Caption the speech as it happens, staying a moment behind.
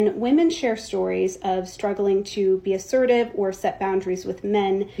And women share stories of struggling to be assertive or set boundaries with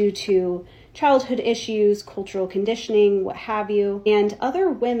men due to childhood issues, cultural conditioning, what have you. And other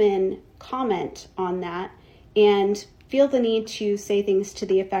women comment on that and feel the need to say things to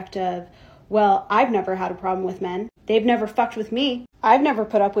the effect of, well, I've never had a problem with men. They've never fucked with me. I've never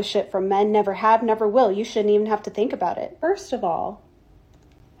put up with shit from men, never have, never will. You shouldn't even have to think about it. First of all,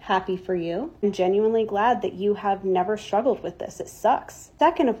 happy for you. I'm genuinely glad that you have never struggled with this. It sucks.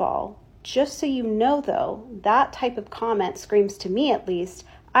 Second of all, just so you know though, that type of comment screams to me at least,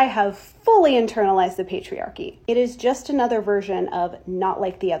 I have fully internalized the patriarchy. It is just another version of not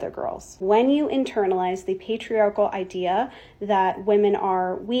like the other girls. When you internalize the patriarchal idea that women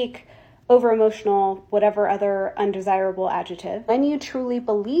are weak, over-emotional, whatever other undesirable adjective, when you truly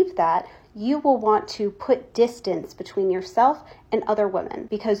believe that, you will want to put distance between yourself and other women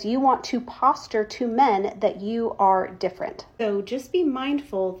because you want to posture to men that you are different. So just be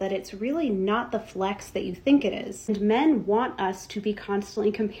mindful that it's really not the flex that you think it is. And men want us to be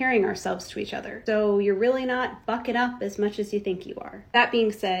constantly comparing ourselves to each other. So you're really not bucking up as much as you think you are. That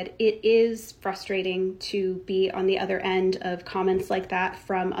being said, it is frustrating to be on the other end of comments like that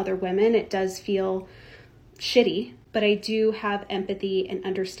from other women. It does feel shitty, but I do have empathy and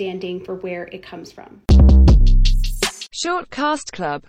understanding for where it comes from. Short Cast Club